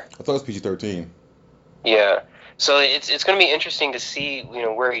rated R? I thought it was PG-13. Yeah. So it's going to be interesting to see,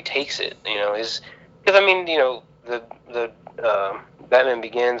 where he takes it. Because I mean, the Batman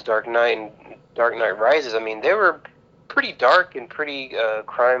Begins, Dark Knight, and Dark Knight Rises. I mean, they were pretty dark and pretty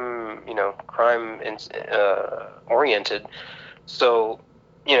crime oriented. So,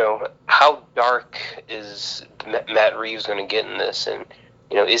 how dark is Matt Reeves going to get in this, and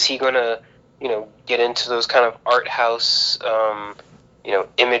is he going to get into those kind of art house,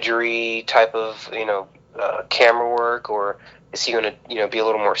 imagery type of, camera work, or is he going to, be a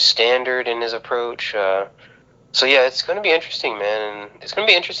little more standard in his approach? So yeah, it's going to be interesting, man, and it's going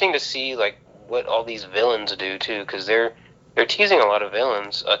to be interesting to see like what all these villains do too, because they're teasing a lot of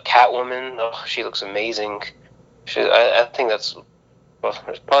villains. Catwoman, she looks amazing. I think that's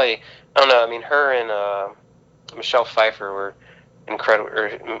there's probably I don't know. I mean, her and Michelle Pfeiffer were incredible.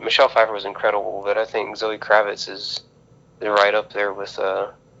 Or Michelle Pfeiffer was incredible, but I think Zoe Kravitz is right up there with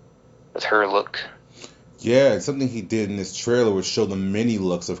her look. Yeah, and something he did in this trailer was show the many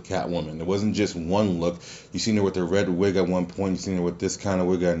looks of Catwoman. It wasn't just one look. You seen her with the red wig at one point. You seen her with this kind of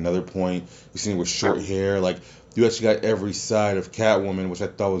wig at another point. You seen her with short hair. Like, you actually got every side of Catwoman, which I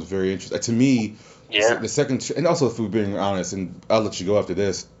thought was very interesting. To me, the second... And also, if we're being honest, and I'll let you go after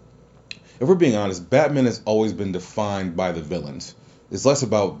this. If we're being honest, Batman has always been defined by the villains. It's less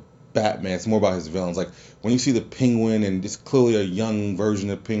about Batman. It's more about his villains. Like, when you see the Penguin, and it's clearly a young version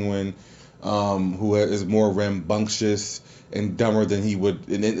of Penguin... who is more rambunctious and dumber than he would.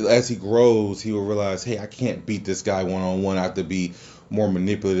 And as he grows, he will realize, hey, I can't beat this guy one-on-one. I have to be more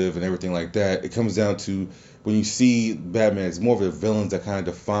manipulative and everything like that. It comes down to when you see Batman, it's more of the villains that kind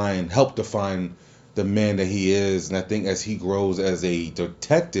of help define the man that he is. And I think as he grows as a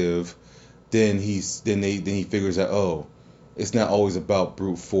detective, then he figures out, oh, it's not always about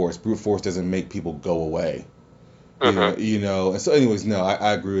brute force. Brute force doesn't make people go away. And so anyways, no,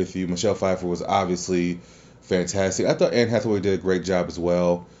 I agree with you. Michelle Pfeiffer was obviously fantastic. I thought Anne Hathaway did a great job as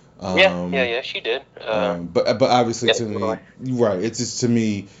well. Yeah, she did. But obviously to me, right, it's just, to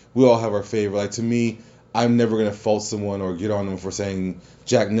me, we all have our favorite. Like, to me, I'm never gonna fault someone or get on them for saying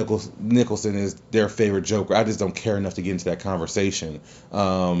Jack Nicholson is their favorite Joker. I just don't care enough to get into that conversation.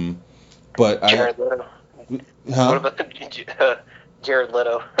 But Jared Leto. Huh? What about Jared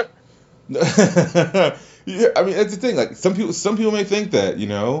Leto? Yeah, I mean, that's the thing. Like, some people may think that,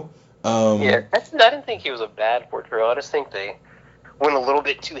 Yeah, I didn't think he was a bad portrayal. I just think they went a little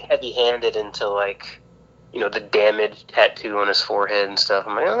bit too heavy-handed into, like, the damaged tattoo on his forehead and stuff.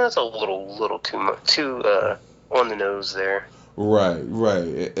 I'm like, oh, that's a little too on the nose there.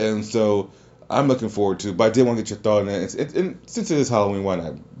 Right. And so I'm looking forward to, but I did want to get your thought on it. And since it is Halloween, why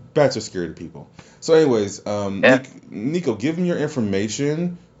not? Bats are scary to people. So anyways, Nico, give them your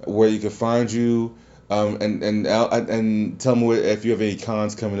information, where you can find you, and tell me if you have any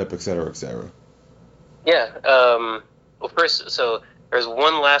cons coming up, et cetera, et cetera. Yeah. Well, first, so there's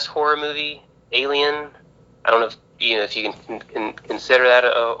one last horror movie, Alien. I don't know if you can consider that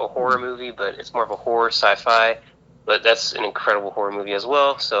a horror movie, but it's more of a horror sci-fi. But that's an incredible horror movie as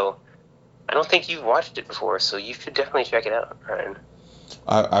well. So I don't think you've watched it before, so you should definitely check it out, Ryan.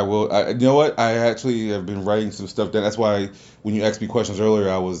 I will. You know what? I actually have been writing some stuff down. That's why when you asked me questions earlier,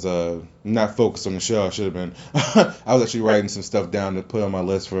 I was not focused on the show. I should have been. I was actually writing some stuff down to put on my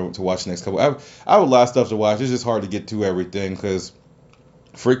list to watch the next couple. I have a lot of stuff to watch. It's just hard to get to everything because,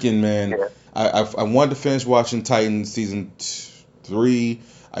 freaking man, I wanted to finish watching Titans season 3.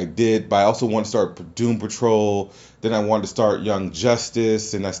 I did, but I also wanted to start Doom Patrol. Then I wanted to start Young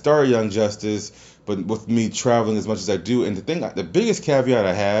Justice, and I started Young Justice. But with me traveling as much as I do, and the biggest caveat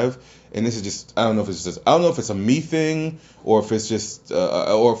I have, and this is just, I don't know if it's a me thing, or if it's just,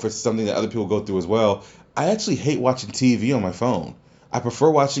 or if it's something that other people go through as well. I actually hate watching TV on my phone. I prefer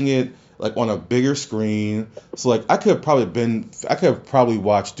watching it like on a bigger screen. So like I could have probably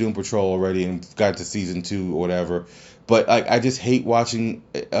watched Doom Patrol already and got to season 2 or whatever. But like I just hate watching.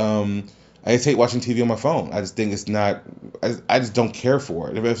 I just hate watching TV on my phone. I just think it's not. I just don't care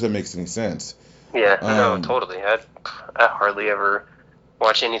for it. If that makes any sense. Yeah, no, totally. I hardly ever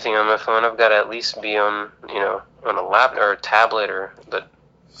watch anything on my phone. I've got to at least be on a laptop or a tablet, but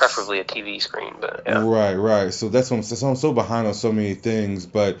preferably a TV screen. But yeah. Right. So that's I'm so behind on so many things.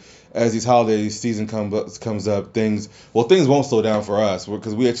 But as these holiday season comes up, things won't slow down for us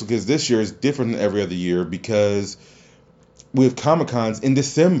because this year is different than every other year because we have Comic-Cons in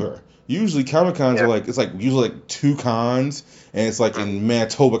December. Usually Comic-Cons are usually 2 cons, and it's like in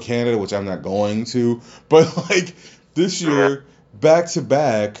Manitoba, Canada, which I'm not going to. But like this year, back to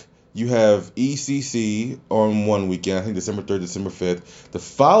back, you have ECC on one weekend, I think December 3rd, December 5th. The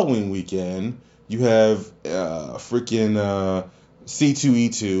following weekend, you have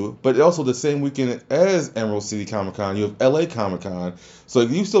C2E2, but also the same weekend as Emerald City Comic Con, you have LA Comic Con. So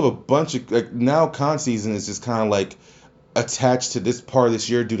you still have a bunch of now con season is just kind of like attached to this part of this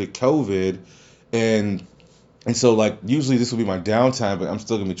year due to COVID, and so like usually this will be my downtime, but I'm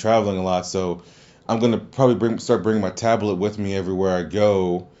still gonna be traveling a lot, so I'm gonna probably start bringing my tablet with me everywhere I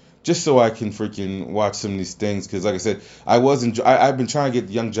go, just so I can freaking watch some of these things. Because like I said, I've been trying to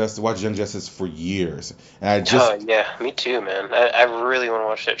get watch Young Justice for years, and I just me too, man. I really want to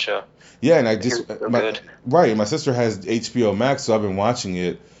watch that show. Yeah, and my sister has HBO Max, so I've been watching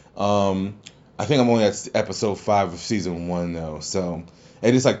it. I think I'm only at episode 5 of season 1 though, so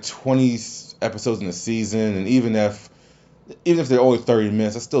it is like 20 episodes in a season, and even if they're only 30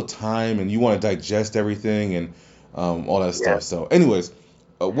 minutes, that's still time, and you want to digest everything and all that stuff. So, anyways,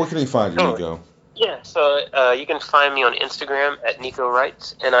 where can they find you, Nico? Yeah, so you can find me on Instagram at Nico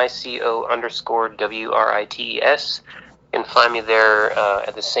Writes, NICO_WRITES. You can find me there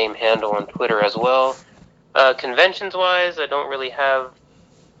at the same handle on Twitter as well. Conventions-wise, I don't really have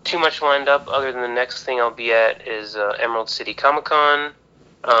too much lined up other than the next thing I'll be at is Emerald City Comic Con.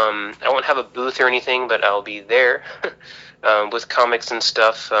 I won't have a booth or anything, but I'll be there with comics and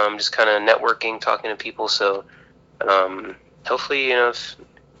stuff, just kind of networking, talking to people. So hopefully, if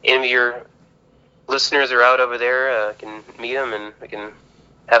any of your listeners are out over there, I can meet them and we can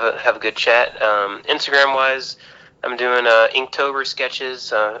have a good chat. Instagram-wise, I'm doing Inktober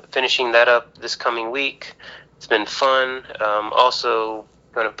sketches, finishing that up this coming week. It's been fun. Also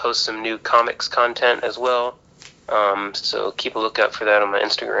going to post some new comics content as well. So keep a lookout for that on my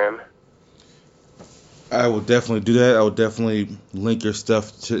Instagram. I will definitely do that. I will definitely link your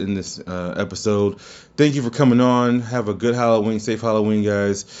stuff in this episode. Thank you for coming on. Have a good Halloween. Safe Halloween,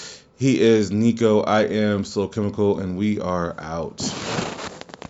 guys. He is Nico. I am Slow Chemical, and we are out.